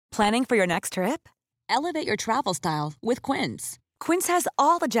Planning for your next trip? Elevate your travel style with Quince. Quince has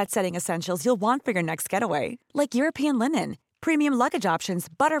all the jet-setting essentials you'll want for your next getaway, like European linen, premium luggage options,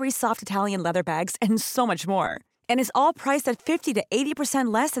 buttery soft Italian leather bags, and so much more. And is all priced at 50 to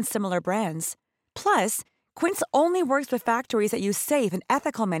 80% less than similar brands. Plus, Quince only works with factories that use safe and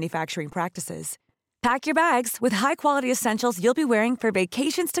ethical manufacturing practices. Pack your bags with high-quality essentials you'll be wearing for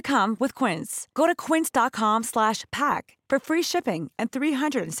vacations to come with Quince. Go to quince.com/pack for free shipping and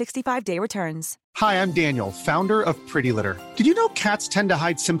 365-day returns. Hi, I'm Daniel, founder of Pretty Litter. Did you know cats tend to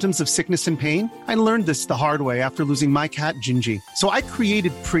hide symptoms of sickness and pain? I learned this the hard way after losing my cat, Gingy. So I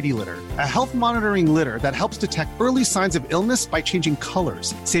created Pretty Litter, a health monitoring litter that helps detect early signs of illness by changing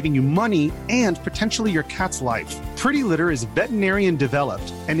colors, saving you money and potentially your cat's life. Pretty Litter is veterinarian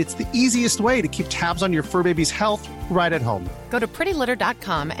developed, and it's the easiest way to keep tabs on your fur baby's health right at home. Go to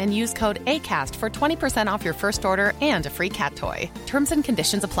prettylitter.com and use code ACAST for 20% off your first order and a free cat toy. Terms and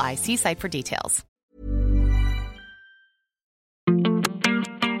conditions apply. See site for details.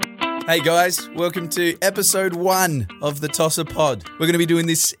 Hey guys, welcome to episode 1 of the Tosser Pod. We're going to be doing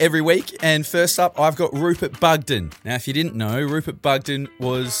this every week, and first up I've got Rupert Bugden. Now if you didn't know, Rupert Bugden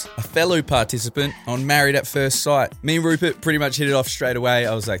was a fellow participant on Married at First Sight. Me and Rupert pretty much hit it off straight away.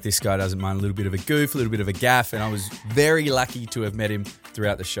 I was like, this guy doesn't mind a little bit of a goof, a little bit of a gaff, and I was very lucky to have met him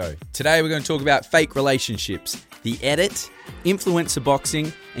throughout the show. Today we're going to talk about fake relationships, the edit, influencer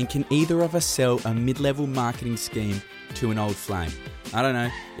boxing, and can either of us sell a mid-level marketing scheme to an old flame? I don't know.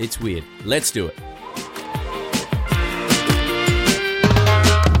 It's weird. Let's do it.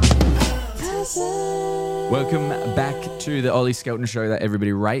 Welcome back to the Ollie Skelton show that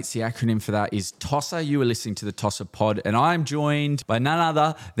everybody rates. The acronym for that is Tosser. You are listening to the Tosser Pod, and I'm joined by none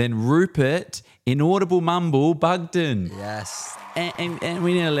other than Rupert, Inaudible Mumble Bugden. Yes. And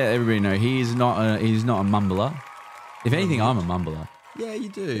we need to let everybody know he's not a mumbler. If anything, I'm a mumbler. Yeah, you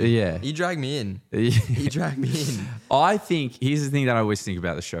do. Yeah. You drag me in. You drag me in. I think, here's the thing that I always think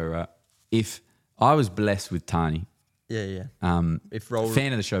about the show, right? If I was blessed with Tani. Yeah. Fan of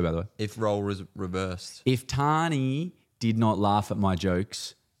the show, by the way. If role was reversed. If Tani did not laugh at my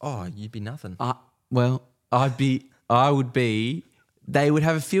jokes. Oh, you'd be nothing. I would be, they would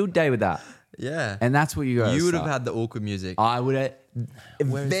have a field day with that. Yeah. And that's what you guys You would have had the awkward music. I would have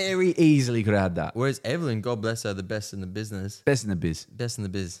very easily could have had that. Whereas Evelyn, God bless her, the best in the business. Best in the biz. Best in the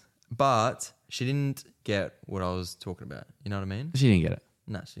biz. But she didn't get what I was talking about. You know what I mean? She didn't get it.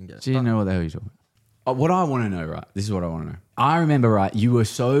 No, she didn't get it. She didn't know what the hell you're talking about. What I want to know, right? This is what I want to know. I remember, right, you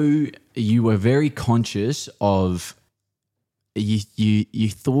were very conscious of, you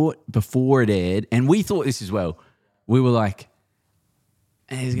thought before it aired, and we thought this as well. We were like,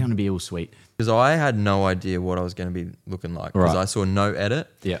 it's going to be all sweet. Because I had no idea what I was going to be looking like. Because I saw no edit.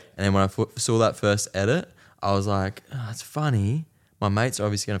 Yeah. And then when I saw that first edit, I was like, oh, it's funny. My mates are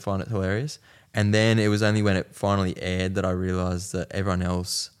obviously going to find it hilarious. And then it was only when it finally aired that I realised that everyone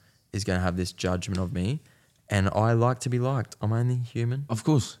else is going to have this judgment of me. And I like to be liked. I'm only human. Of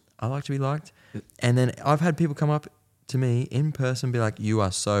course. I like to be liked. And then I've had people come up to me in person and be like, you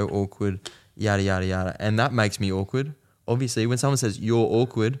are so awkward, yada, yada, yada. And that makes me awkward. Obviously, when someone says you're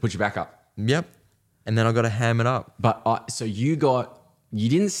awkward. Put your back up. Yep. And then I got to ham it up. But so you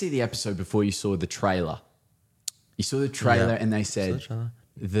didn't see the episode before you saw the trailer. You saw the trailer and they said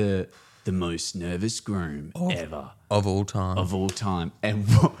the most nervous groom ever. Of all time. Of all time. And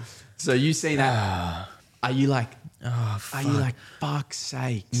so you see that. Are you like, fuck's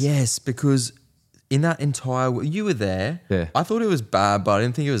sake? Yes, because in that entire, you were there. Yeah. I thought it was bad, but I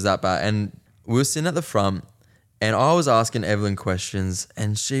didn't think it was that bad. And we were sitting at the front and I was asking Evelyn questions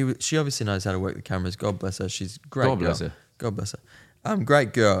and she obviously knows how to work the cameras. God bless her. She's a great girl. God bless her. God bless her.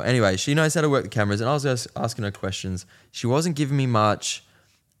 Great girl. Anyway, she knows how to work the cameras and I was just asking her questions. She wasn't giving me much.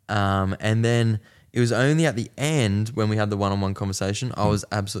 And then it was only at the end when we had the one-on-one conversation, I was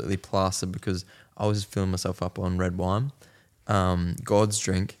absolutely plastered because I was just filling myself up on red wine, God's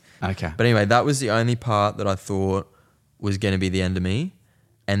drink. Okay. But anyway, that was the only part that I thought was going to be the end of me.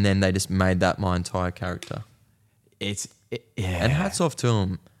 And then they just made that my entire character. Yeah. And hats off to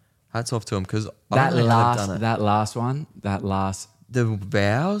him. Hats off to him because that last one. The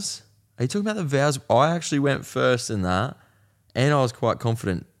vows? Are you talking about the vows? I actually went first in that and I was quite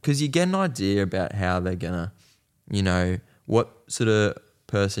confident because you get an idea about how they're going to, what sort of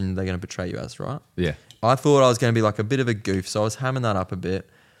person they're going to portray you as, right? Yeah. I thought I was going to be like a bit of a goof, so I was hamming that up a bit.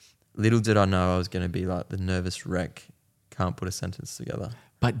 Little did I know I was going to be like the nervous wreck, can't put a sentence together.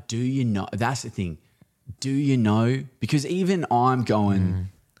 But do you know, that's the thing, do you know, because even I'm going,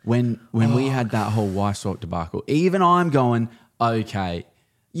 when we had that whole wife swap debacle, even I'm going, okay,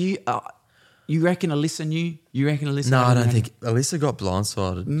 you You reckon Alyssa knew? You reckon Alyssa? No, I don't think Alyssa got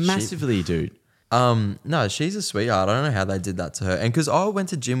blindsided. Massively, dude. No, she's a sweetheart. I don't know how they did that to her. And because I went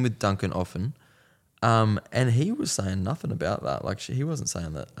to gym with Duncan often, and he was saying nothing about that. Like he wasn't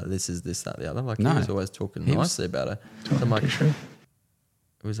saying that this is this, that, the other. Like he was always talking nicely about her. So I'm like,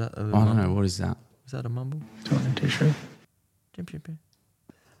 was that? I don't know. What is that? Was that a mumble? Do you want a tissue?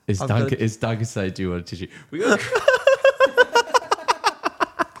 Is Duncan say, do you want a tissue? We got.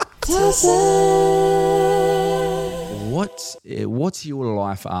 What's your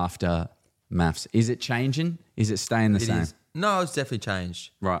life after maths? Is it changing? Is it staying the same? No, it's definitely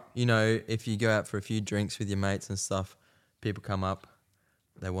changed. Right. You know, if you go out for a few drinks with your mates and stuff, people come up,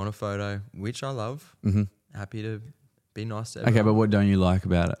 they want a photo, which I love. Mm-hmm. Happy to be nice to everyone. Okay, but what don't you like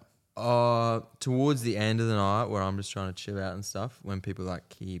about it? Towards the end of the night where I'm just trying to chill out and stuff, when people like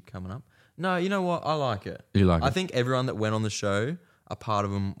keep coming up. No, you know what? I like it. You like it? I think everyone that went on the show, a part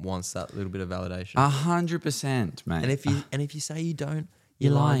of them wants that little bit of validation. 100%, mate. And if you say you don't,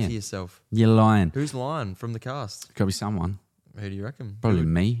 you're lying to yourself. You're lying. Who's lying from the cast? Could be someone. Who do you reckon? Probably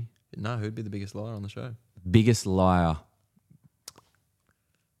me. No, who'd be the biggest liar on the show? Biggest liar.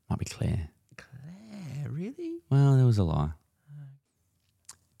 Might be Claire. Claire, really? Well, there was a lie.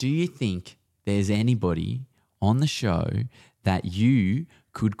 Do you think there's anybody on the show that you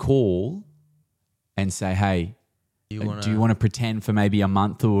could call and say, hey, do you want to pretend for maybe a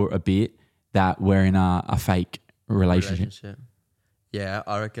month or a bit that we're in a fake relationship? Yeah,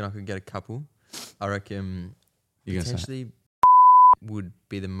 I reckon I could get a couple. I reckon potentially would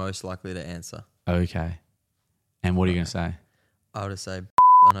be the most likely to answer. Okay. And what are you going to say? I would just say,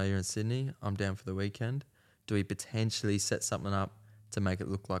 I know you're in Sydney. I'm down for the weekend. Do we potentially set something up to make it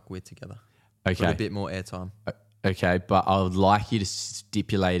look like we're together? Okay. With a bit more airtime. Okay, but I would like you to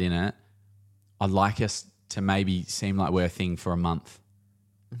stipulate in it, I'd like us to maybe seem like we're a thing for a month.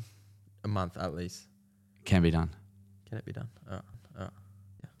 A month at least. Can be done. Can it be done? All right. Yeah.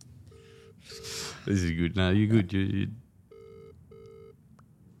 This is good. No, you're good. You're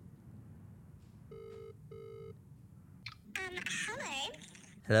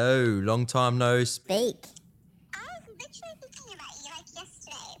Hello, long time no speak. I was literally thinking about you like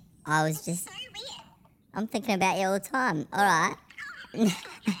yesterday. I was just... So weird. I'm thinking about you all the time. All right. How are you?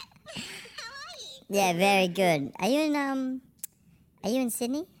 Yeah, very good. Are you in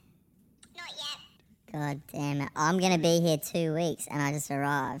Sydney? Not yet. God damn it. I'm going to be here 2 weeks and I just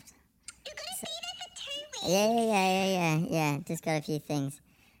arrived. You're going to be there for 2 weeks? Yeah. Just got a few things.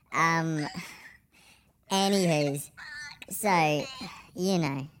 Anywho's, so, you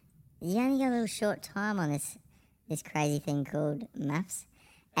know, you only got a little short time on this crazy thing called maths.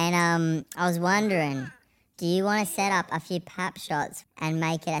 And I was wondering, do you want to set up a few pap shots and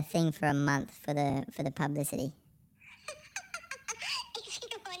make it a thing for a month for the publicity? If you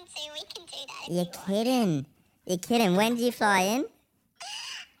want to, we can do that. You're kidding. You're kidding. When do you fly in?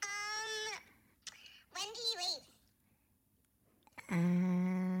 When do you leave?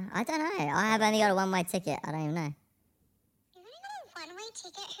 I don't know. I have only got a one-way ticket. I don't even know. You've only got a one-way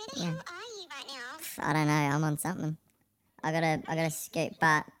ticket? Who the Yeah. hell are you right now? I don't know. I'm on something. I gotta scoot,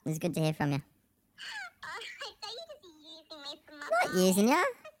 but it's good to hear from you. I thought you were just using me for my Not using you. I'm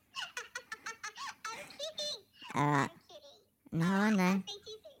kidding. Alright. I'm kidding. No, I know. Speak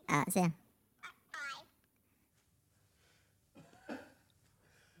to you soon. See ya. Bye.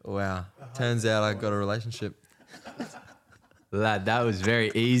 Wow. Turns out I got a relationship. Lad, that was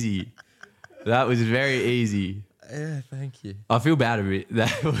very easy. That was very easy. Yeah, thank you. I feel bad a bit.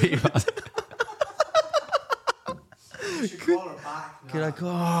 Could I call?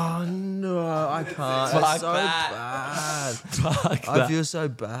 Oh, no, I can't. Fuck It's so that. bad. Fuck I that. feel so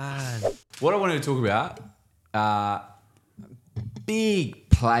bad. What I wanted to talk about, big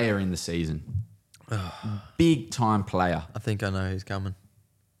player in the season. Big time player. I think I know who's coming.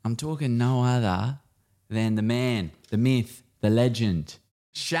 I'm talking no other than the man, the myth, the legend,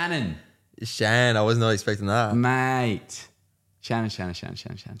 Shannon. Shan, I was not expecting that. Mate. Shannon.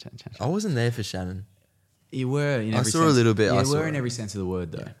 I wasn't there for Shannon. You were in every I sense. saw a little bit. You I saw were in it. every sense of the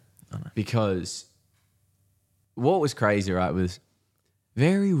word, though. Yeah, I know. Because what was crazy, right, was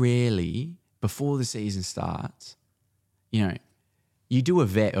very rarely before the season starts, you know, you do a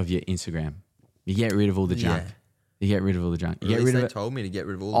vet of your Instagram. You get rid of all the junk. Yeah. You get rid of all the junk. You At get least rid of they it. told me to get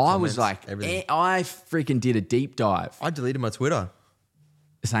rid of all the I comments, was like, everything. I freaking did a deep dive. I deleted my Twitter.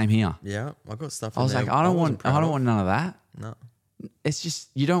 Same here. Yeah, I got stuff. I was like, I don't want none of that. No. It's just,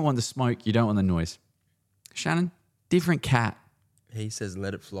 you don't want the smoke. You don't want the noise. Shannon, different cat. He says,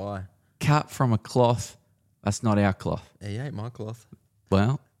 "Let it fly." Cut from a cloth. That's not our cloth. He ate my cloth.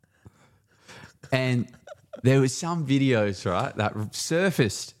 Well, and there was some videos, right, that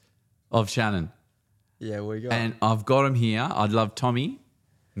surfaced of Shannon. Yeah, we got. And I've got him here. I'd love Tommy,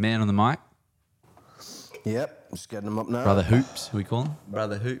 man on the mic. Yep, just getting them up now. Brother Hoops, we call him.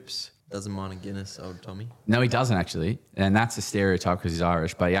 Brother Hoops doesn't mind a Guinness, old Tommy. No, he doesn't actually. And that's a stereotype because he's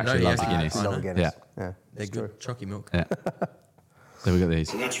Irish, but he actually he loves a actually Guinness. does. Love a Guinness. Yeah. They're good chalky milk. Yeah. So we got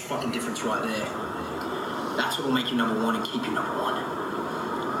these. So that's your fucking difference right there. That's what will make you number one and keep you number one.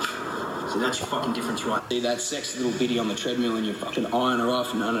 So that's your fucking difference right there. That sexy little bitty on the treadmill and you fucking iron her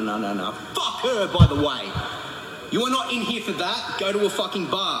off. No. Fuck her, by the way. You are not in here for that. Go to a fucking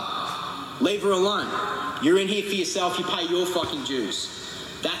bar. Leave her alone. You're in here for yourself. You pay your fucking dues.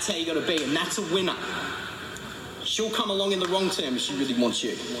 That's how you got to be, and that's a winner. She'll come along in the wrong term if she really wants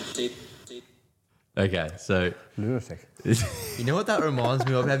you. Okay, so Lunatic. You know what that reminds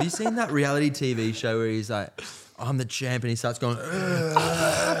me of? Have you seen that reality TV show where he's like, I'm the champ, and he starts going,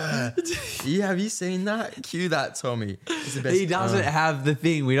 yeah, have you seen that? Cue that, Tommy. It's the best. he doesn't have the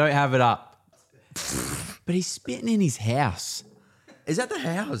thing. We don't have it up. But he's spitting in his house. Is that the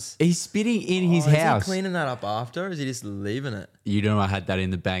house? He's spitting in his Is house. he cleaning that up after, or is he just leaving it? You know I had that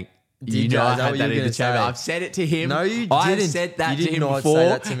in the bank. Did You you? know I Is that had what that you were in the gonna chamber. say? I've said it to him. No, you I didn't. said that You to did him not say before,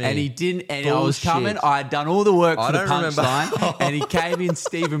 that to me. and he didn't. And I was Bullshit. coming. I had done all the work I for the don't remember. punchline, and he came in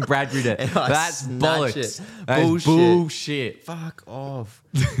Stephen Bradbury. And I That's snatched bollocks. it. That's Bullshit. bullshit. Fuck off.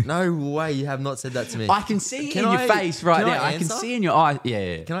 No way, you have not said that to me. I can see it Can in I- your face right can now. I can answer? see in your eyes.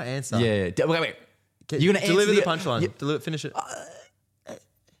 Yeah. Can I answer? Yeah. Wait. You're gonna deliver answer the punchline. Finish it.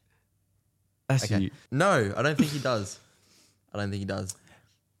 That's Okay. you. No, I don't think he does. I don't think he does.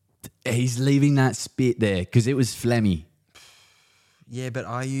 He's leaving that spit there because it was phlegmy. Yeah, but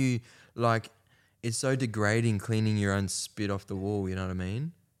are you like? It's so degrading cleaning your own spit off the wall. You know what I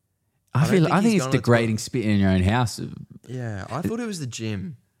mean? I don't think he's it's gonna degrading spitting in your own house. Yeah, I thought it was the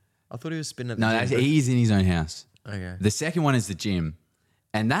gym. I thought he was spitting at the No, gym. that's, he's in his own house. Okay. The second one is the gym,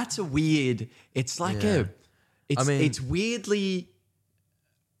 and that's a weird. It's like Yeah. it's weirdly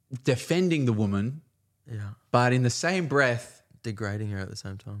defending the woman, Yeah. but in the same breath, Degrading her at the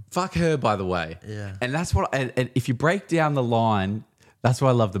same time. fuck her. By the way, Yeah. and that's what. And if you break down the line, that's what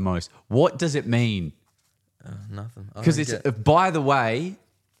I love the most. What does it mean? Nothing. I Because don't it's get- by the way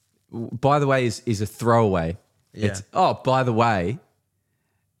is a throwaway. Yeah. It's by the way,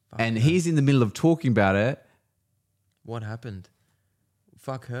 and he's in the middle of talking about it. What happened?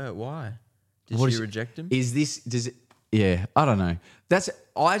 Fuck her. Why? Did What she is- reject him? Does it? Yeah, I don't know.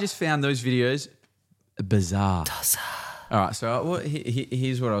 I just found those videos bizarre. All right, so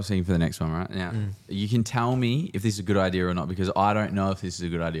here's what I was thinking for the next one. Right now, you can tell me if this is a good idea or not because I don't know if this is a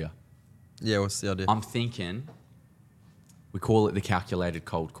good idea. Yeah, what's the idea? I'm thinking we call it the calculated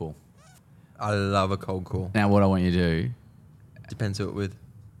cold call. I love a cold call. Now, what I want you to do, Depends who it with.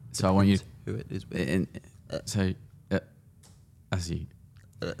 so I want you, Who it is with. and so that's you.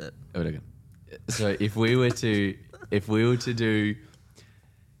 So if we were to do,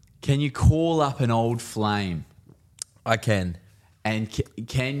 can you call up an old flame? I can. And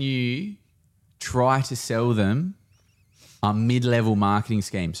can you try to sell them a mid-level marketing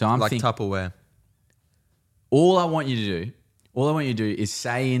scheme? So I'm Like thinking, Tupperware. all I want you to do is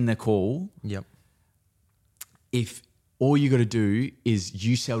say in the call, Yep. if all you got to do is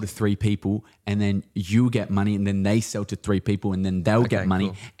you sell to 3 people and then you get money and then they sell to 3 people and then they'll get Okay, money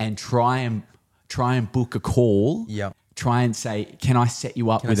cool. and try and book a call. Yep. Try and say, can I set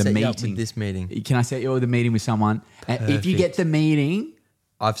you up Can with I a set meeting? you up with this meeting? Can I set you up with a meeting with someone? And if you get Perfect. the meeting,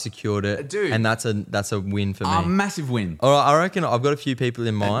 I've secured it. Dude. And that's a win for me. a massive win. All right, I reckon I've got a few people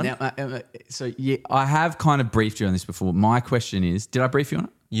in mind. Now, so yeah, I have kind of briefed you on this before. My question is, did I brief you on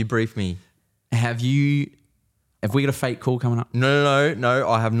it? You brief me. Have we got a fake call coming up? No.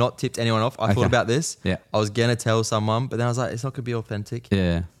 I have not tipped anyone off. I Okay. thought about this. Yeah. I was going to tell someone, but then I was like, it's not going to be authentic.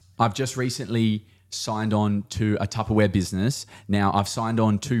 Yeah. I've just recently signed on to a Tupperware business. Now I've signed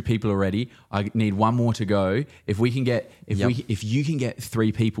on 2 people already. I need 1 more to go. If you can get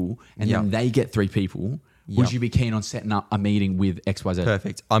 3 people and then Yep. they get 3 people, would Yep. you be keen on setting up a meeting with XYZ?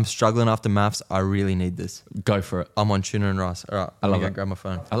 Perfect. I'm struggling after maths. I really need this. Go for it. I'm on tuna and rice. All right. I love let me it. go grab my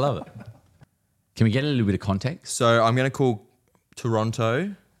phone. I love it. Can we get a little bit of context? So I'm going to call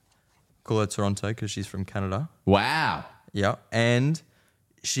Toronto. Call her Toronto because she's from Canada. Wow. Yeah. And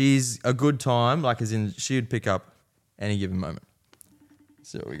she's a good time, like as in she would pick up any given moment.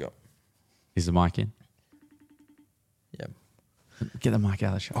 So what we got. Is the mic in? Yeah. Get the mic out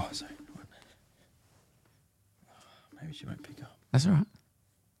of the shot. Oh, sorry. Maybe she won't pick up. That's all right.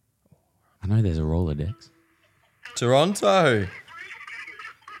 I know there's a Rolodex. Toronto.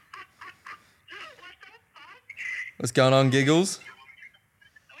 What's going on, Giggles?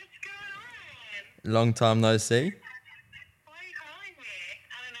 Long time no see.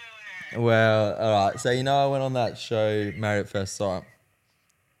 Well, all right. So, I went on that show, Married at First Sight. Oh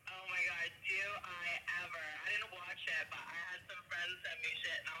my god, do I ever? I didn't watch it, but I had some friends send me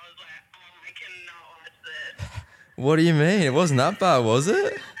shit, and I was like, oh, I cannot watch this. What do you mean? It wasn't that bad, was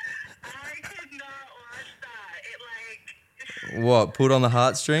it? I could not watch that. It like... What, pulled on the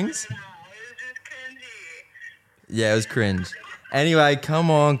heartstrings? No, it was just cringy. Yeah, it was cringe. Anyway, come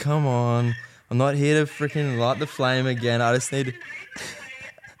on. I'm not here to freaking light the flame again. I just need...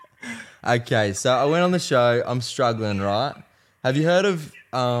 Okay, so I went on the show. I'm struggling, right? Have you heard of,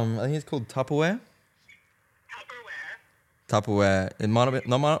 I think it's called Tupperware? Tupperware. It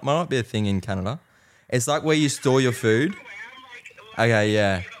might not be a thing in Canada. It's like where you store your food. Okay,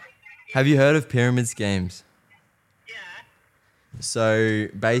 yeah. Have you heard of pyramid schemes? Yeah. So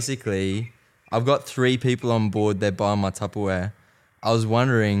basically, I've got 3 people on board. They're buying my Tupperware. I was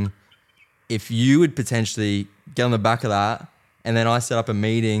wondering if you would potentially get on the back of that, and then I set up a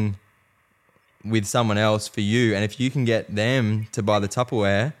meeting with someone else for you, and if you can get them to buy the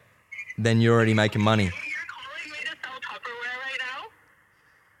Tupperware, then you're already making money. You're calling me to sell Tupperware right now?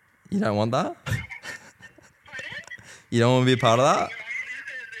 You don't want that? Pardon? You don't want to be a part of that? This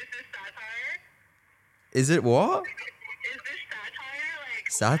is satire? Is it what? Is this satire? Like,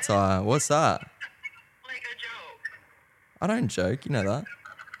 Satire. What's that? like a joke. I don't joke. You know that.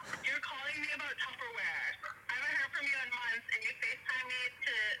 You're calling me about Tupperware. I haven't heard from you in months, and you FaceTime me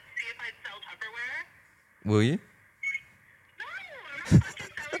to see if I'd sell Tupperware? Will you? No, I'm not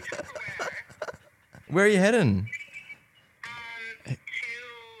fucking selling Tupperware. Where are you heading? To my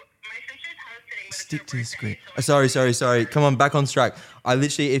sister's house today. But Stick to the script. Sorry. Come on, back on track.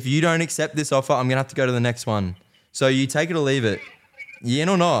 If you don't accept this offer, I'm going to have to go to the next one. So you take it or leave it. You in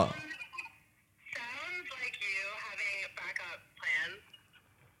or not? Sounds like you having backup plans.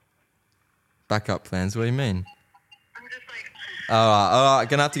 Backup plans? What do you mean? I'm just like, All right.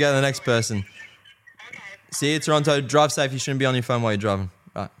 Gonna have to go to the next person. okay. See you, Toronto. Drive safe. You shouldn't be on your phone while you're driving.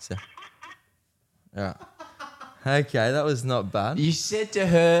 All right, see ya. All right. Okay, that was not bad. You said to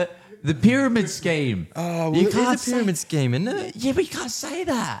her, the pyramid scheme. Oh, well, you it is a pyramid scheme, isn't it? Yeah, but you can't say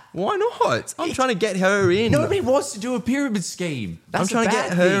that. Why not? I'm trying to get her in. Nobody wants to do a pyramid scheme. That's I'm trying a to bad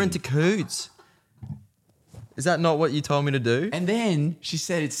get her thing. into cahoots. Is that not what you told me to do? And then she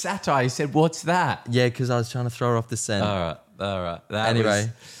said it's satire. You said, what's that? Yeah, because I was trying to throw her off the scent. All right. That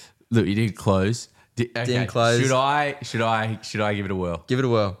Anyway. look, you didn't close. Okay. Didn't close. Should I give it a whirl? Give it a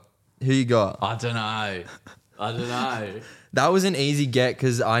whirl. Who you got? I don't know. That was an easy get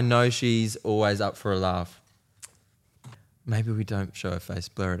because I know she's always up for a laugh. Maybe we don't show her face.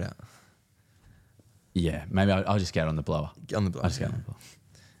 Blur it out. Yeah, maybe I'll just get on the blower. Get on the blower. I'll just get on the blower.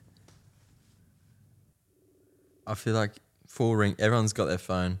 I feel like 4 rings. Everyone's got their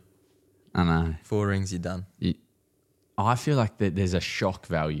phone. I know. 4 rings, you're done. I feel like there's a shock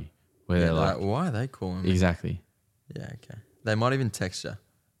value where Yeah, they're like, why are they calling me? exactly. Yeah, okay. They might even text you.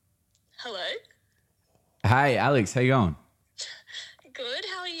 Hello? Hey, Alex, how you going? Good,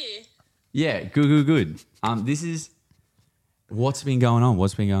 how are you? Yeah, good. This is what's been going on.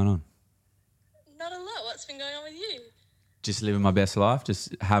 Not a lot. What's been going on with you? Just living my best life,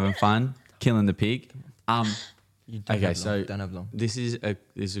 just having fun, killing the pig. You don't Okay, have so long. Don't have long. this is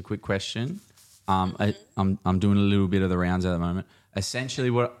a quick question. I'm doing a little bit of the rounds at the moment.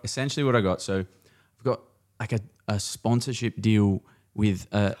 Essentially what I got. So I've got like a sponsorship deal with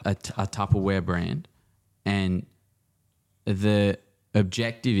a Tupperware brand, and the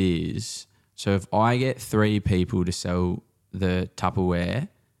objective is, so if I get 3 people to sell the Tupperware,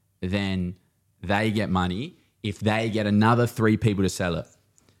 then they get money. If they get another 3 people to sell it,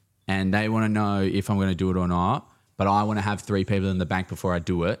 and they want to know if I'm going to do it or not, but I want to have 3 people in the bank before I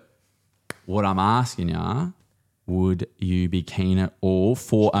do it, what I'm asking you, would you be keen at all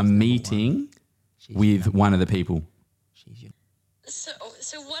for a meeting with one of the people? So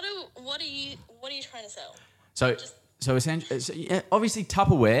what are you trying to sell? So essentially, obviously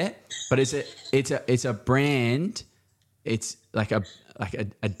Tupperware, but it's a brand. It's like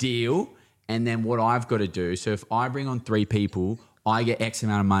a deal, and then what I've got to do. So if I bring on 3 people, I get X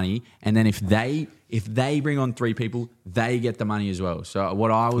amount of money, and then if they bring on 3 people, they get the money as well. So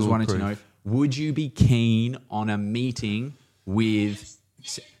what I was wanting to know, would you be keen on a meeting with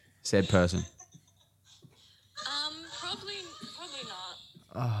said person? Probably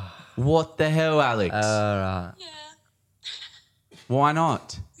not. What the hell, Alex? Yeah. Why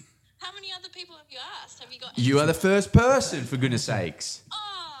not? How many other people have you asked? Have you got? You are the first person, for goodness sakes.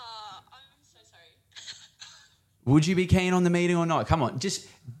 Oh, I'm so sorry. Would you be keen on the meeting or not? Come on, just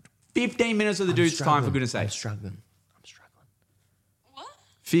 15 minutes of the dude's time, for goodness I'm sakes. struggling. What?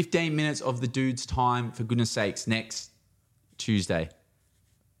 15 minutes of the dude's time, for goodness sakes, next Tuesday.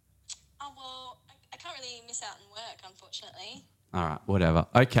 All right, whatever.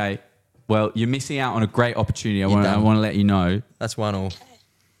 Okay. Well, you're missing out on a great opportunity. I want to let you know. That's 1-1.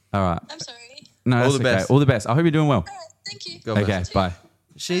 All right. I'm sorry. No, All that's the best. okay. All the best. I hope you're doing well. All right, thank you. God bless. Okay, bye.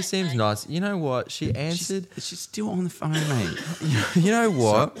 She seems nice. You know what? She answered. She's still on the phone, mate. You know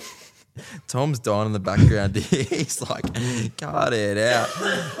what? Tom's dying in the background. He's like, cut it out.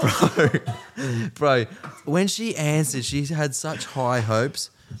 Bro, when she answered, she had such high hopes.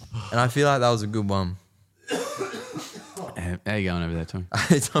 And I feel like that was a good one. How you going over there, Tommy?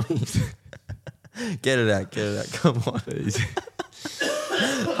 Hey, Tommy. Get it out. Come on.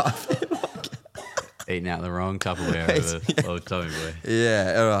 Eating out the wrong Tupperware over old Tommy boy.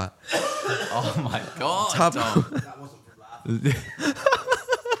 Yeah, all right. Oh, my God, Tom. That wasn't from last.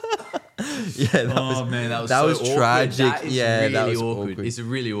 Yeah, that was so tragic. That is that really was awkward. It's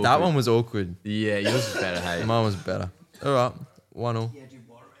really awkward. That one was awkward. Yeah, yours was better, hey? Mine was better. All right, 1-1.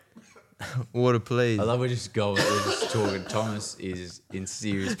 Water, please. I love we're just talking. Thomas is in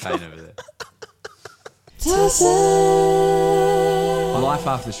serious pain over there. Life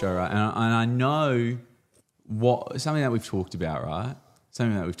after the show, right? And I know something that we've talked about, right?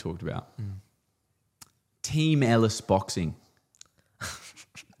 Something that we've talked about. Team Ellis boxing.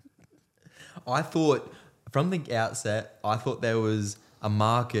 I thought from the outset, there was a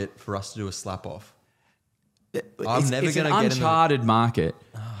market for us to do a slap off. I'm never It's going an to get uncharted market.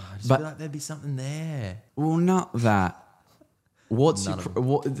 I just feel like there'd be something there. Well, not that.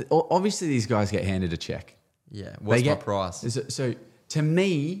 Obviously, these guys get handed a check. Yeah. What's my price? So to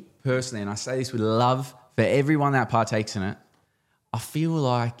me personally, and I say this with love for everyone that partakes in it, I feel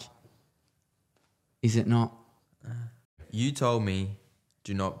like, is it not? You told me,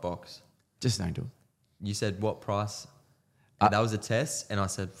 do not box. Just don't do it. You said what price? And that was a test, and I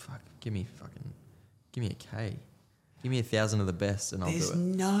said, "Fuck, give me a K, give me 1,000 of the best, and I'll do it." There's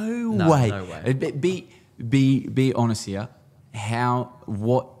no way. No way. Be honest here.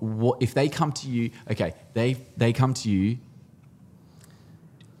 What if they come to you? Okay, they come to you.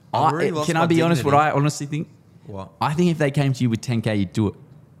 Can I be honest? What I honestly think? What? I think if they came to you with 10K, you'd do it.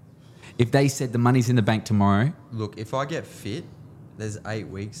 If they said the money's in the bank tomorrow. Look, if I get fit, there's 8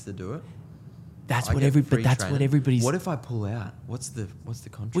 weeks to do it. That's what everybody's. What if I pull out? What's the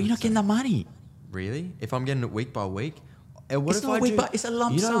contract? Well, you're not getting the money. Really? If I'm getting it week by week? It's a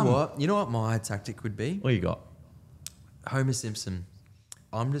lump sum. You know what my tactic would be? What you got? Homer Simpson.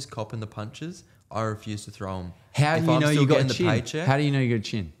 I'm just copping the punches. I refuse to throw them. How do you know you got a chin? How do you know you got a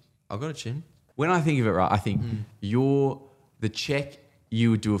chin? I got a chin. When I think of it, right, I think you're the check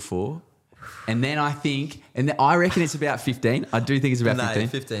you would do it for. And then I think, I reckon it's about 15. I do think it's about 15.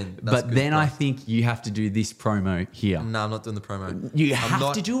 15. But then I think you have to do this promo here. No, I'm not doing the promo. You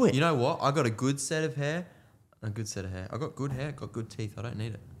have to do it. You know what? I got a good set of hair. I got good hair, got good teeth. I don't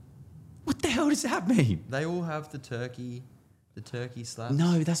need it. What the hell does that mean? They all have the turkey slaps.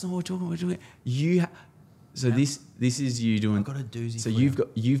 No, that's not what we're talking about. We're doing this is you doing. I've got a doozy. So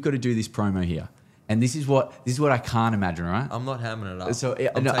you've got to do this promo here. And this is what I can't imagine, right? I'm not hamming it up. So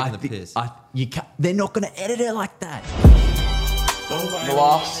I'm taking the piss. They're not going to edit it like that. The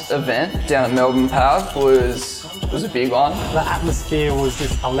last event down at Melbourne Pav was a big one. The atmosphere was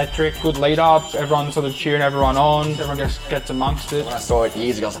just electric. Good lead up. Everyone sort of cheering everyone on. Everyone just gets amongst it. When I saw it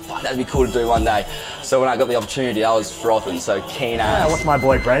years ago, I was like, fuck, that'd be cool to do one day. So when I got the opportunity, I was frothing, so keen as. I watched my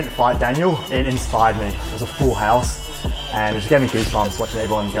boy Brent fight Daniel. It inspired me. It was a full house. And it just gave me goosebumps watching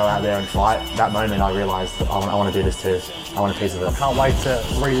everyone go out there and fight. That moment I realised that I want to do this too. I want a piece of it. I can't wait to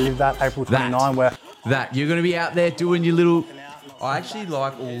relive that April 29 where... That, you're going to be out there doing your little... I actually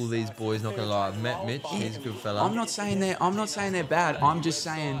like all of these boys, not going to lie. I've met Mitch, he's a good fella. I'm not saying they're bad. I'm just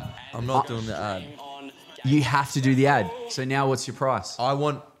saying... I'm not doing the ad. You have to do the ad. So now what's your price? I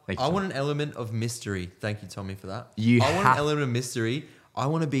want an element of mystery. Thank you, Tommy, for that. I want an element of mystery. I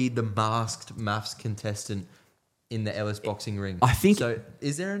want to be the masked maths contestant in the Ellis boxing ring. I think so.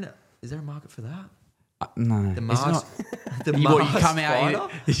 Is there a market for that? No, the mask. The mask you come out.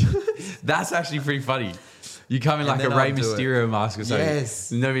 That's actually pretty funny. You come in like a Rey Mysterio mask or something.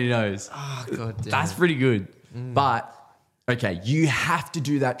 Yes. Nobody knows. Oh god damn. That's pretty good. But okay, you have to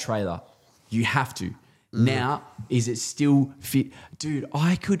do that trailer. You have to. Now, is it still fit, dude?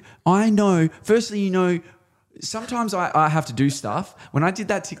 I know. Firstly, sometimes I have to do stuff. When I did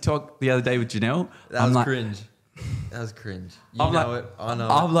that TikTok the other day with Janelle, that was cringe. That was cringe. I know it.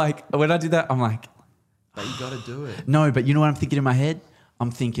 I'm like, when I did that, I'm like, but you got to do it. No, but you know what I'm thinking in my head?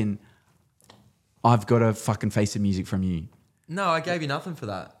 I'm thinking, I've got to fucking face the music from you. No, I gave you nothing for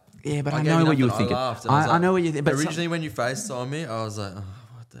that. Yeah, but I know what you were thinking. I know what you think. Originally, when you FaceTimed me, I was like, oh,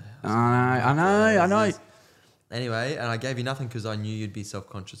 what the hell? I know. Anyway, and I gave you nothing because I knew you'd be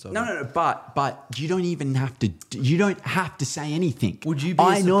self-conscious of it. No. But you don't even have to. You don't have to say anything. Would you be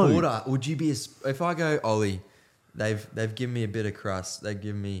a supporter? supporter? Would you be if I go, Ollie, they've given me a bit of crust. They've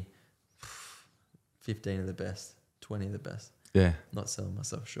given me 15 of the best, 20 of the best. Yeah. Not selling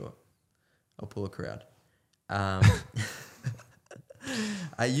myself short. I'll pull a crowd.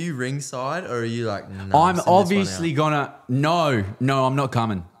 Are you ringside or are you like, no? I'm obviously gonna. No, I'm not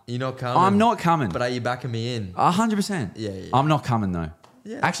coming. You're not coming? I'm not coming. But are you backing me in? 100%. Yeah. I'm not coming though.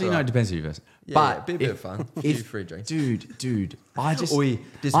 Yeah, Actually, no, it depends who you verse. Yeah, But be a bit of fun. A few free drinks. Dude, I just. Oi,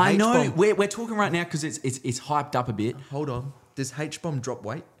 does I know H-bomb- we're talking right now because it's hyped up a bit. Hold on. Does H-bomb drop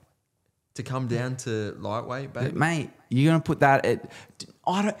weight to come down to lightweight, babe? Mate, you're gonna put that at.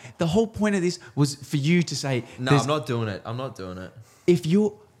 The whole point of this was for you to say. No, I'm not doing it. I'm not doing it. If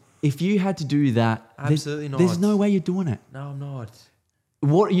you had to do that, Absolutely not. There's no way you're doing it. No, I'm not.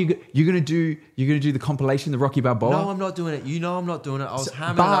 What are you're gonna do? You're gonna do the compilation, the Rocky Balboa? No, I'm not doing it. You know I'm not doing it. I was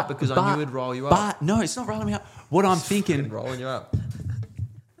hammering it up because I knew it'd roll you up. But no, it's not rolling me up. What I'm thinking, rolling you up.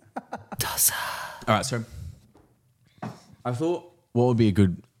 All right, so I thought, what would be a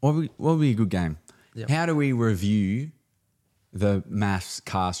good game? Yep. How do we review the maths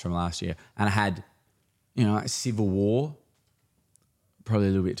cast from last year? And I had, Civil War, probably a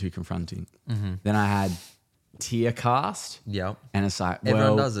little bit too confronting. Mm-hmm. Then I had tier cast. Yep. And it's like,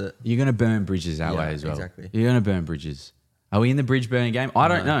 Everyone does it. You're going to burn bridges that way as well. Exactly. You're going to burn bridges. Are we in the bridge burning game? I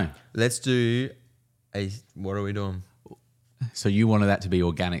don't know. Let's do what are we doing? So you wanted that to be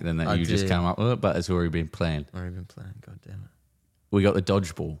organic then, that I you just did. came up with it, but it's already been planned. Already been planned. God damn it. We got the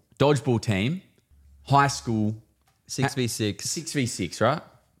dodgeball team, high school 6v6. 6v6, right?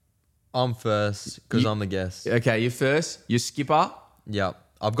 I'm first because I'm the guest. Okay, you're first. You're skipper. Yep.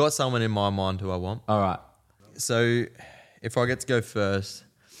 I've got someone in my mind who I want. All right. So if I get to go first,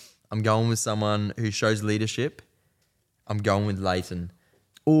 I'm going with someone who shows leadership. I'm going with Leighton.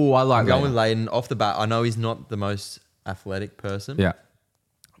 Oh, I like I'm going with Leighton off the bat. I know he's not the most athletic person. Yeah.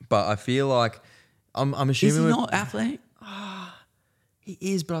 But I feel like I'm assuming Is he we're- not athletic? He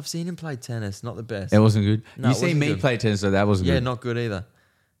is, but I've seen him play tennis. Not the best. It wasn't good. No, You it see wasn't me good. play tennis, so that wasn't Yeah, good. not good either.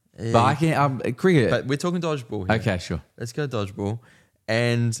 Yeah. But I can't. Cricket. But we're talking dodgeball here. Okay, sure. Let's go dodgeball.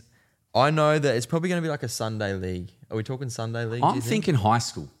 And I know that it's probably going to be like a Sunday league. Are we talking Sunday league? do I'm you think? thinking high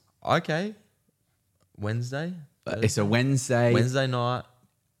school. Okay. Wednesday? It's a Wednesday. Wednesday night.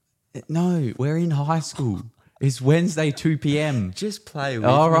 No, we're in high school. It's Wednesday, 2 p.m. Just play with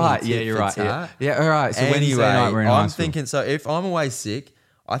All me. right. tit Yeah, you're for right. tat. Yeah, all right. So Wednesday Anyway, night we're in high I'm school. thinking, so if I'm away sick,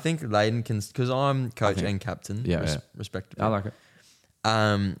 I think Leighton can, because I'm coach and captain, respectively. I like it.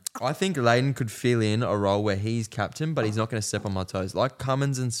 I think Leighton could fill in a role where he's captain, but he's not going to step on my toes. Like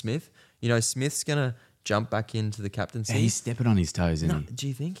Cummins and Smith. Smith's going to jump back into the captaincy. Yeah, he's stepping on his toes, isn't No, he? do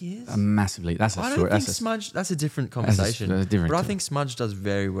you think he is? Massively. That's a I story. don't think Smudge. That's a different conversation. That's a different but I topic. think Smudge does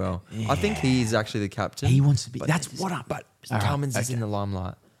very well. I think he's actually the captain. He wants to be. but That's just- what I. But All right, Cummins is okay. in the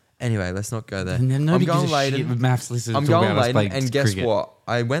limelight. Anyway, let's not go there. Nobody I'm gives going a Leighton. shit with maths listeners I'm talk going about us Leighton, playing and guess cricket. what?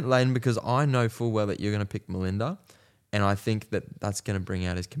 I went Leighton because I know full well that you're going to pick Melinda, and I think that that's going to bring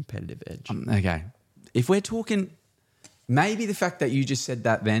out his competitive edge. Okay. If we're talking, maybe the fact that you just said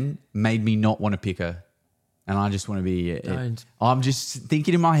that then made me not want to pick her. And I just want to be. Don't. I'm just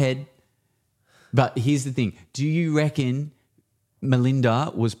thinking in my head. But here's the thing. Do you reckon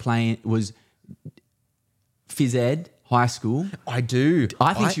Melinda was phys ed, high school? I do.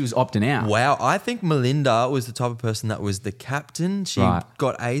 I think she was opting out. Wow. I think Melinda was the type of person that was the captain. She Right.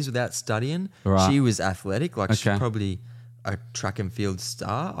 got A's without studying. Right. She was athletic. Like she's Okay. probably a track and field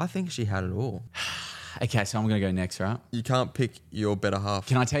star. I think she had it all. Okay, so I'm going to go next, right? You can't pick your better half.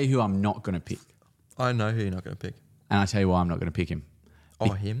 Can I tell you who I'm not going to pick? I know who you're not going to pick. And I'll tell you why I'm not going to pick him.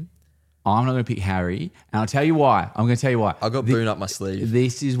 Oh, him? I'm not going to pick Harry. And I'll tell you why. I'm going to tell you why. I got Boone up my sleeve.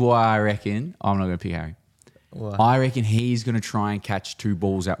 This is why I reckon I'm not going to pick Harry. Why? I reckon he's going to try and catch 2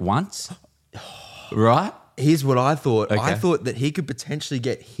 balls at once. Right? Here's what I thought. I Okay. thought that he could potentially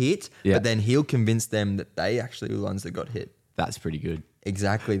get hit, Yeah. but then he'll convince them that they actually were the ones that got hit. That's pretty good.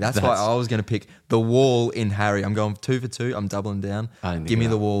 Exactly. That's why I was going to pick the wall in Harry. I'm going 2 for 2. I'm doubling down. I didn't think Give me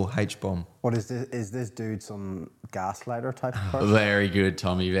of the that. wall, H-bomb. What is this? Is this dude some gaslighter type of person? Very good,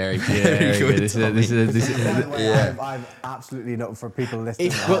 Tommy. Very good. This is- I'm absolutely not for people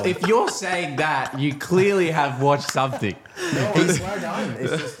listening. if you're saying that, you clearly have watched something. No, I swear down.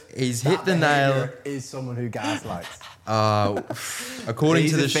 It's just He's that hit the nail. behaviour Is someone who gaslights. According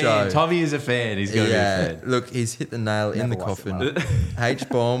He's to a the fan. show. Tommy is a fan. He's going to be a fan. Look, he's hit the nail in Never the watched it, coffin.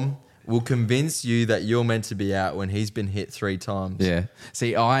 H-bomb will convince you that you're meant to be out when he's been hit 3 times. Yeah.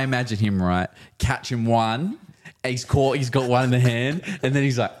 See, I imagine him, right, catching one. He's got one in the hand, and then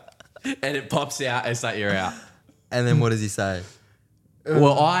he's like, and it pops out. It's like, you're out. And then what does he say?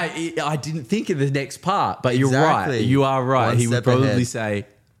 Well, I didn't think of the next part, but you're Exactly. right. You are right. One He would step probably ahead. say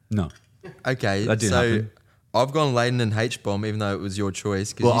no. Okay, That didn't so happen. I've gone Layden and H-bomb, even though it was your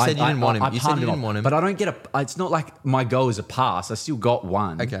choice, because you said you didn't want him. You said you didn't want him. But I don't get a. It's not like my goal is a pass. I still got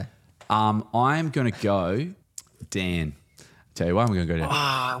one. Okay. I'm going to go Dan. Tell you why I'm going to go Dan.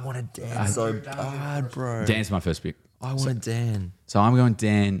 I wanted Dan so bad, bro. Dan's my first pick. I wanted Dan. So I'm going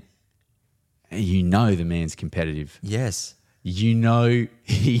Dan. You know the man's competitive. Yes. You know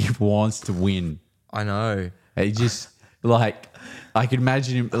he wants to win. I know. He just like I could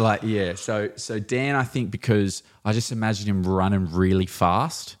imagine him like yeah. So Dan, I think because I just imagine him running really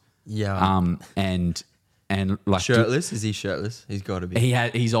fast. Yeah. And like Shirtless? Is he shirtless? He's got to be.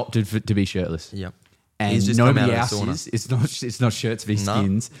 He's opted to be shirtless. Yep. And He's just come nobody out of the else sauna. is. It's not shirts v No.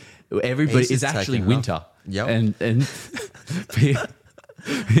 skins. Everybody He's is just actually taking it winter. off. Yep. And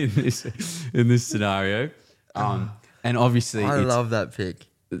in this scenario, and obviously I love that pick.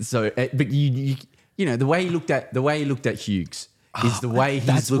 So, but you know the way he looked at Hughes is the way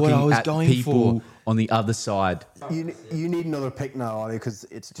That's he's what I looking was at going people for. on the other side. You need another pick now, Ollie, because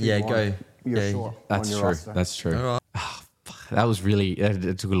it's too Yeah, long. go. You're Yeah, short That's on your true. roster. That's true. All right. That was really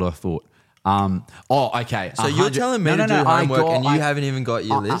it took a lot of thought. Okay. So you're telling me to do homework and you haven't even got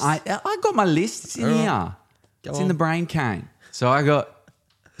your list? I got my list. It's in All right. here. Go It's on. in the brain cane. So I got.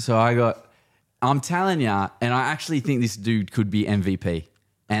 I'm telling you, and I actually think this dude could be MVP.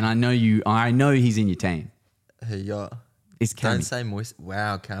 And I know he's in your team. Who you got? It's Cammy. Don't say Moist.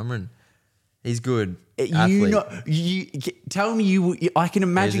 Wow, Cameron. He's good. You Athlete. know, tell me I can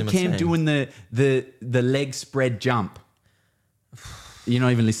imagine Here's him a Cam team. doing the leg spread jump. You're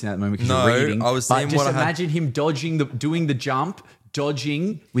not even listening at the moment because No, you're reading. I was but saying just what I had- imagine him doing the jump,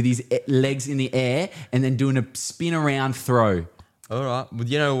 dodging with his legs in the air, and then doing a spin around throw. All right. Well,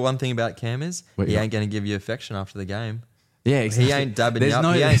 you know one thing about Cam is What he you ain't going to give you affection after the game. Yeah, exactly. He ain't dabbing There's you up.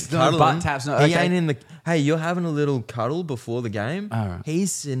 no, he ain't there's no cuddling. butt taps. No, He okay. ain't in the. Hey, you're having a little cuddle before the game. All right.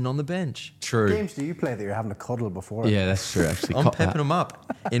 He's sitting on the bench. True. Games do you play that you're having a cuddle before? Yeah, that's true. Actually, I'm Cop pepping that. him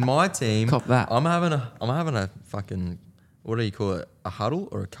up. In my team, Cop that. I'm having a fucking, what do you call it? A huddle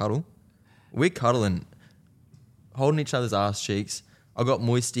or a cuddle? We're cuddling, holding each other's ass cheeks. I got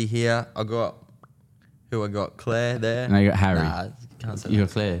Moisty here. I got Claire there. No, you got Harry. Nah, can't say You that.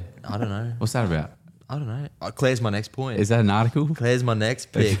 got Claire. I don't know. What's that about? I don't know. Claire's my next point. Is that an article? Claire's my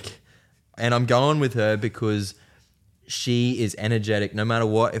next pick. And I'm going with her because she is energetic. No matter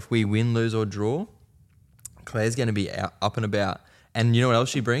what, if we win, lose, or draw, Claire's going to be up and about. And you know what else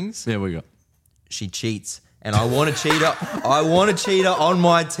she brings? Yeah, we got. She cheats. And I want a cheater. I want a cheater on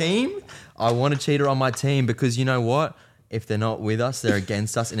my team. I want a cheater on my team because you know what? If they're not with us, they're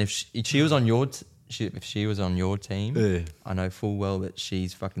against us. And if she was on your if she was on your team, I know full well that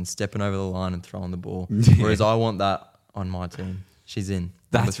she's fucking stepping over the line and throwing the ball. Whereas I want that on my team. She's in.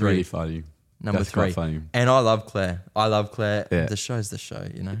 Number That's three. really funny. Number That's three. quite funny. And I love Claire. Yeah. The show's the show,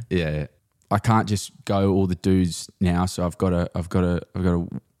 you know? Yeah. I can't just go all the dudes now, so I've got to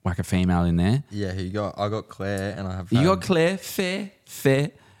whack a female in there. Yeah, who you got? I got Claire and I have You got Claire,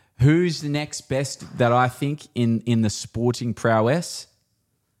 fair. Who's the next best that I think in the sporting prowess?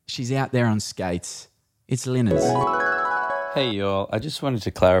 She's out there on skates. It's Linners. Hey y'all, I just wanted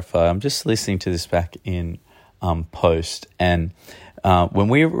to clarify. I'm just listening to this back in post, and when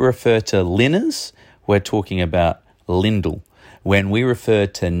we refer to Linners, we're talking about Lyndall. When we refer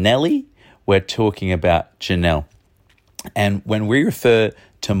to Nelly, we're talking about Janelle. And when we refer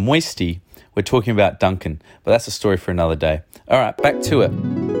to Moisty, we're talking about Duncan. But that's a story for another day. All right, back to it.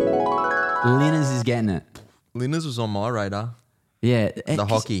 Linners is getting it. Linners was on my radar. Yeah. The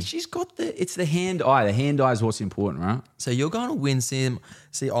hockey. She's got it's the hand eye. The hand eye is what's important, right? So you're going to win, Sim.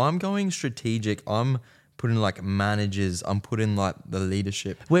 See, I'm going strategic. I'm putting like managers. I'm putting like the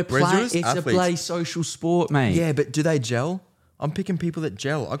leadership. We're Whereas playing. yours, It's athletes. a play social sport, mate. Yeah, but do they gel? I'm picking people that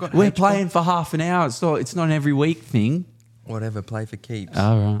gel. I got. We're H-bomb. playing for half an hour. It's not an every week thing. Whatever, play for keeps.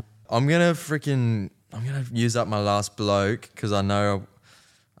 All right. I'm gonna use up my last bloke because I know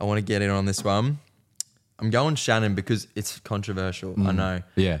I want to get in on this one. I'm going Shannon because it's controversial. I know.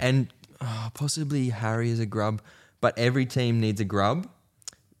 Yeah. And possibly Harry is a grub, but every team needs a grub.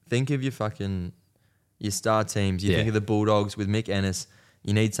 Think of your star teams. You think of the Bulldogs with Mick Ennis.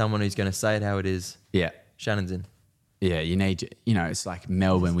 You need someone who's going to say it how it is. Yeah. Shannon's in. Yeah, you need, it's like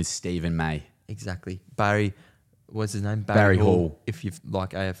Melbourne with Stephen May. Exactly. Barry, what's his name? Barry Hall. If you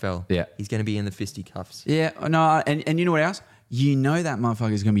like AFL. Yeah. He's going to be in the fisticuffs. Yeah, no, and you know what else? You know that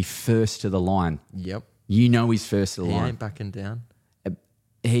motherfucker is going to be first to the line. Yep. You know he's first to the He line. ain't backing down.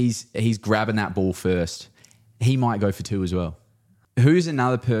 He's grabbing that ball first. He might go for two as well. Who's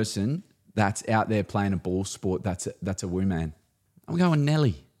another person that's out there playing a ball sport that's a woman. I'm going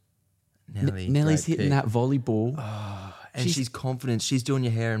Nelly. Nellie's hitting that volleyball. And she's confident. She's doing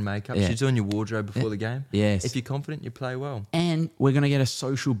your hair and makeup. Yeah. She's doing your wardrobe before the game. Yes. If you're confident, you play well. And we're going to get a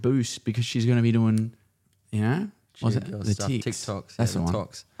social boost because she's going to be doing, what's it? The stuff. TikToks. That's the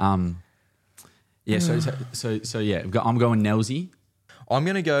one. TikToks. So yeah, I'm going Nelsy. I'm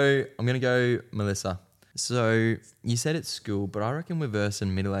gonna go Melissa. So you said it's school, but I reckon we're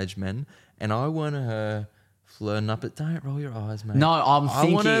versing middle-aged men, and I want her flirting up it. Don't roll your eyes, mate. No, I'm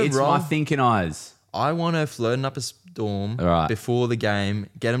thinking it's my thinking eyes. I want her flirting up a storm before the game,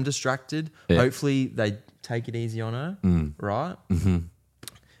 get them distracted. Yeah. Hopefully they take it easy on her, right? Mm-hmm.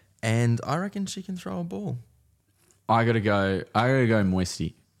 And I reckon she can throw a ball. I gotta go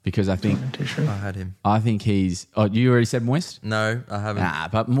Moisty because I think I had him. I think he's. Oh, you already said Moist? No, I haven't. Nah,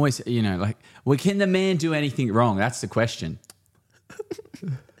 but Moist, can the man do anything wrong? That's the question.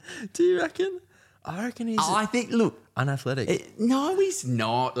 Do you reckon? I reckon he's. I think. Look, unathletic. No, he's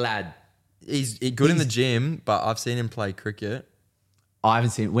not, lad. He's good in the gym, but I've seen him play cricket. I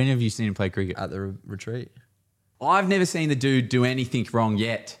haven't seen. When have you seen him play cricket? At the retreat. I've never seen the dude do anything wrong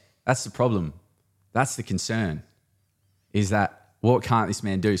yet. That's the problem. That's the concern. Is that what can't this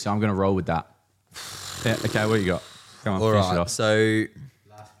man do? So I'm going to roll with that. Yeah, okay, what you got? Come on, finish it off. So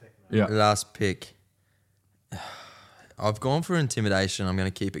last pick. I've gone for intimidation. I'm going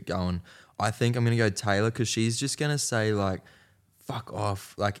to keep it going. I think I'm going to go Taylor because she's just going to say like, fuck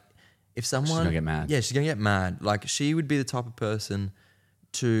off. Like, if someone... She's going to get mad. Yeah, she's going to get mad. Like, she would be the type of person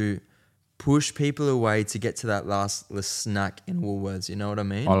to push people away to get to that last snack in Woolworths. You know what I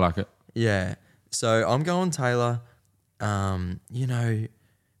mean? I like it. Yeah. So I'm going Taylor. I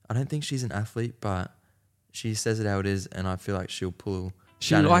don't think she's an athlete, but she says it how it is, and I feel like she'll pull...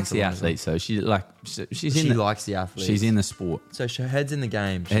 She likes the athletes, so she likes the athletes. She's in the sport. So her head's in the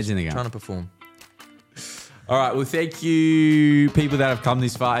game. She's trying to perform. All right. Well, thank you, people that have come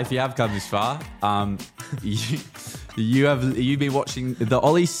this far. If you have come this far, you've been watching the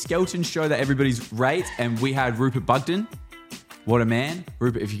Ollie Skelton show that everybody's rate, and we had Rupert Bugden. What a man,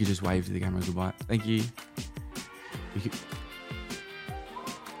 Rupert! If you could just wave to the camera, goodbye. Thank you.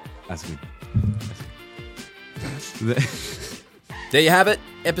 That's good. There you have it.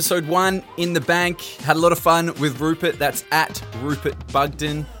 Episode 1 in the bank. Had a lot of fun with Rupert. That's at Rupert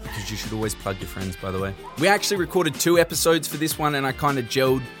Bugden. Because you should always plug your friends, by the way. We actually recorded 2 episodes for this one, and I kind of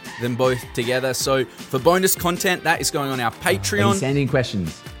gelled them both together. So for bonus content, that is going on our Patreon. And send in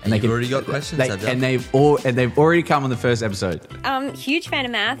questions. And you've already got questions, and they've already come on the first episode. Huge fan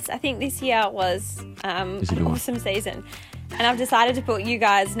of maths. I think this year was an awesome season. And I've decided to put you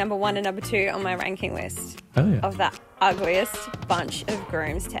guys number 1 and number 2 on my ranking list of the ugliest bunch of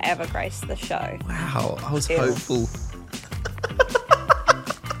grooms to ever grace the show. Wow, I was hopeful.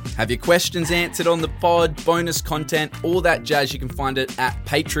 Have your questions answered on the pod, bonus content, all that jazz. You can find it at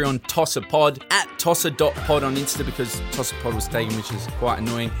Patreon TossaPod, at Tossa.pod on Insta because TossaPod was taken, which is quite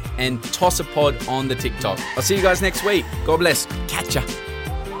annoying, and TossaPod on the TikTok. I'll see you guys next week. God bless. Catch ya.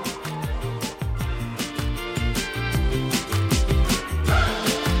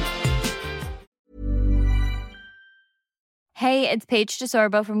 Hey, it's Paige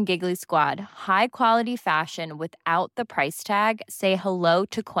DeSorbo from Giggly Squad. High quality fashion without the price tag. Say hello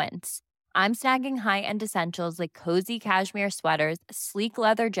to Quince. I'm snagging high-end essentials like cozy cashmere sweaters, sleek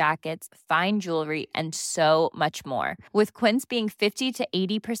leather jackets, fine jewelry, and so much more. With Quince being 50 to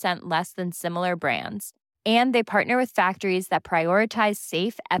 80% less than similar brands. And they partner with factories that prioritize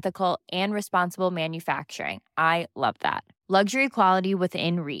safe, ethical, and responsible manufacturing. I love that. Luxury quality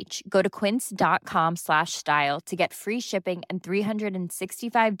within reach. Go to quince.com/style to get free shipping and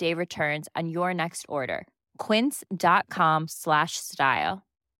 365-day returns on your next order. Quince.com/style.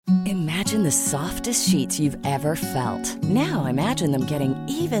 Imagine the softest sheets you've ever felt. Now imagine them getting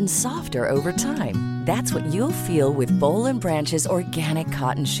even softer over time. That's what you'll feel with Boll & Branch's organic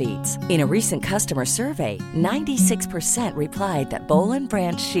cotton sheets. In a recent customer survey, 96% replied that Boll &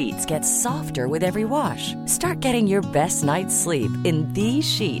 Branch sheets get softer with every wash. Start getting your best night's sleep in these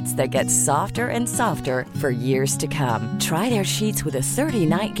sheets that get softer and softer for years to come. Try their sheets with a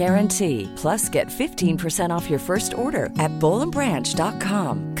 30-night guarantee. Plus, get 15% off your first order at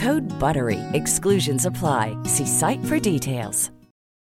bollandbranch.com. Code BUTTERY. Exclusions apply. See site for details.